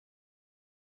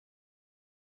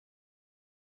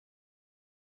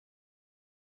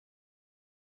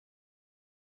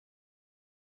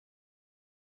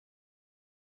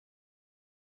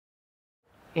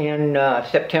In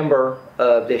September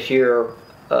of this year,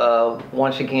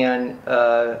 once again,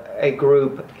 a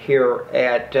group here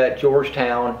at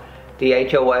Georgetown, the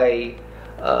HOA,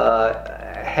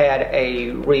 had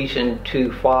a reason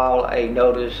to file a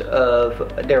notice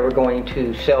of they were going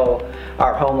to sell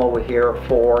our home over here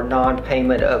for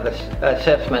non-payment of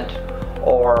assessments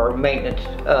or maintenance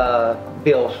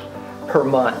bills per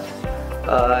month.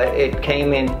 It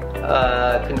came in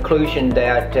conclusion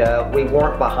that we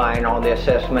weren't behind on the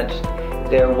assessments.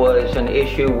 There was an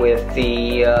issue with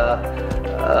the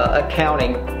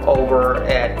accounting over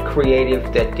at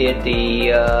Creative that did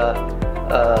the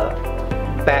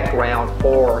background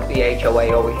for the HOA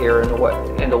over here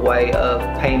in the way of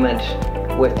payments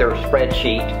with their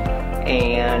spreadsheet,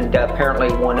 and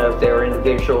apparently one of their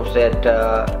individuals that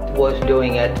was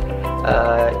doing it,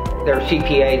 their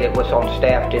CPA that was on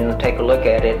staff didn't take a look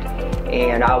at it,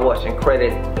 and I wasn't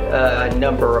credited a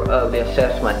number of the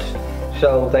assessments.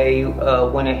 So they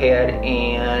went ahead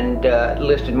and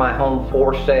listed my home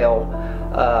for sale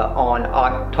on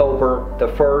October the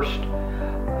 1st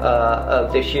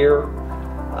of this year.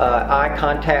 I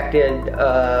contacted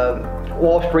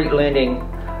Wall Street Lending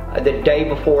the day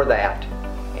before that,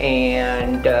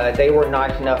 and they were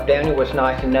nice enough. Daniel was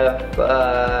nice enough,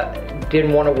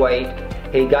 didn't want to wait.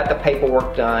 He got the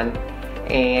paperwork done,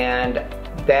 and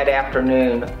that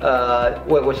afternoon,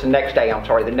 well, it was the next day,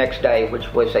 the next day,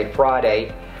 which was a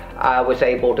Friday, I was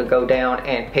able to go down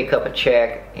and pick up a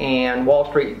check, and Wall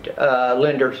Street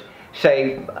lenders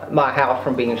saved my house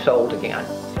from being sold again.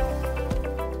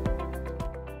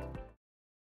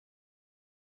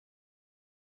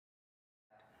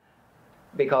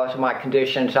 Because of my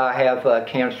conditions, I have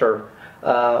cancer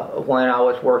when I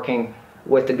was working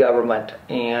with the government,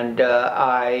 and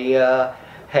I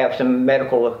have some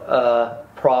medical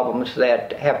problems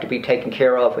that have to be taken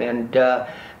care of, and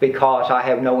because I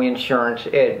have no insurance,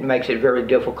 it makes it very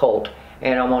difficult,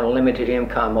 and I'm on a limited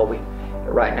income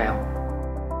right now.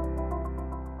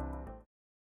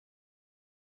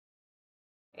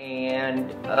 And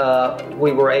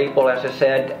we were able, as I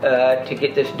said, to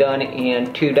get this done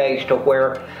in 2 days, to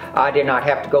where I did not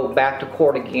have to go back to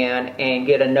court again and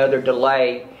get another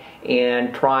delay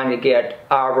in trying to get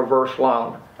our reverse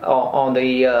loan on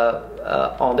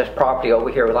this property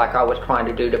over here, like I was trying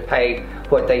to do to pay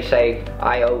what they say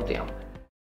I owe them.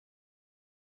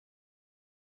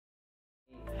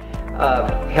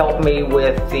 Helped me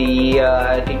with the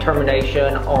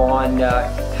determination on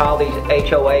how these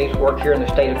HOAs work here in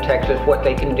the state of Texas, what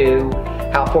they can do,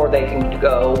 how far they can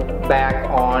go back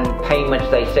on payments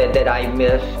they said that I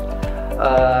missed.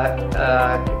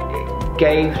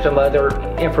 Gave some other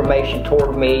information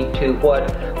toward me to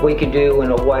what we could do in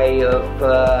a way of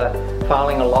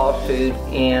filing a lawsuit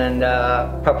in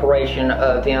preparation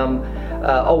of them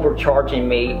overcharging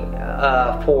me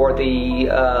for the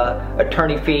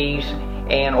attorney fees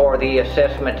and or the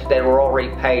assessments that were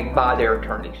already paid by their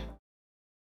attorneys.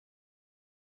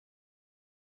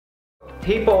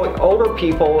 People, older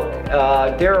people,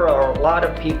 there are a lot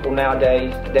of people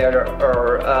nowadays that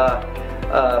are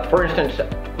for instance,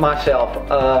 myself,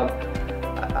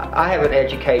 I have an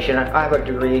education, I have a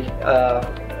degree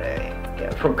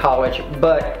from college,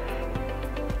 but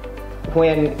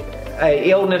when an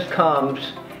illness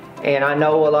comes, and I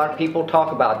know a lot of people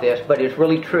talk about this, but it's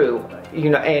really true,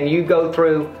 you know, and you go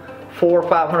through $400,000 or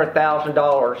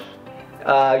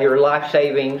 $500,000, your life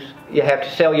savings, you have to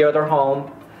sell your other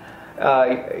home,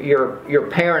 your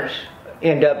parents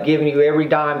end up giving you every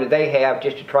dime that they have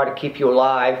just to try to keep you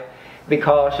alive,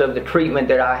 because of the treatment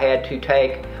that I had to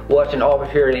take wasn't over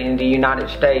here in the United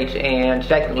States, and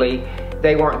secondly,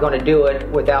 they weren't going to do it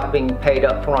without being paid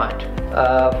up front.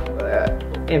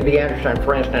 In B. Anderson,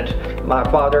 for instance, my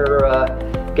father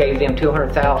gave them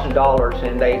 $200,000,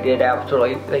 and they did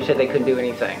absolutely, they said they couldn't do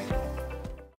anything.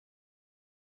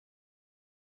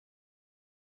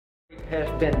 Has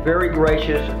been very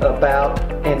gracious about,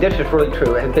 and this is really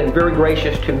true, has been very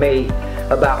gracious to me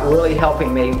about really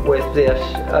helping me with this,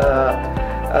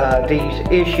 these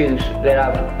issues that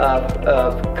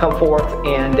I've come forth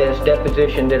in this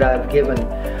deposition that I've given.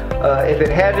 If it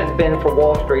hasn't been for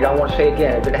Wall Street, I want to say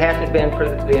again, if it hasn't been for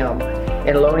them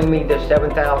in loaning me this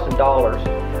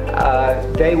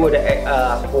 $7,000, they would,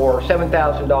 for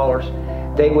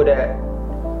 $7,000, they would have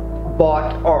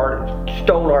bought or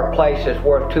stole our place that's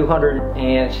worth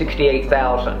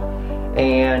 $268,000,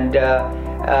 and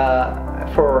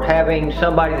for having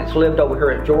somebody that's lived over here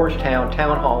at Georgetown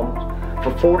townhomes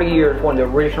for 40 years, one of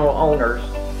the original owners,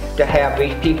 to have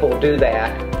these people do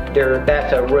that,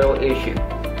 that's a real issue.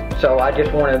 So I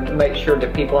just want to make sure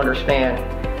that people understand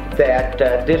that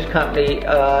this company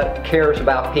cares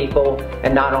about people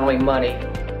and not only money.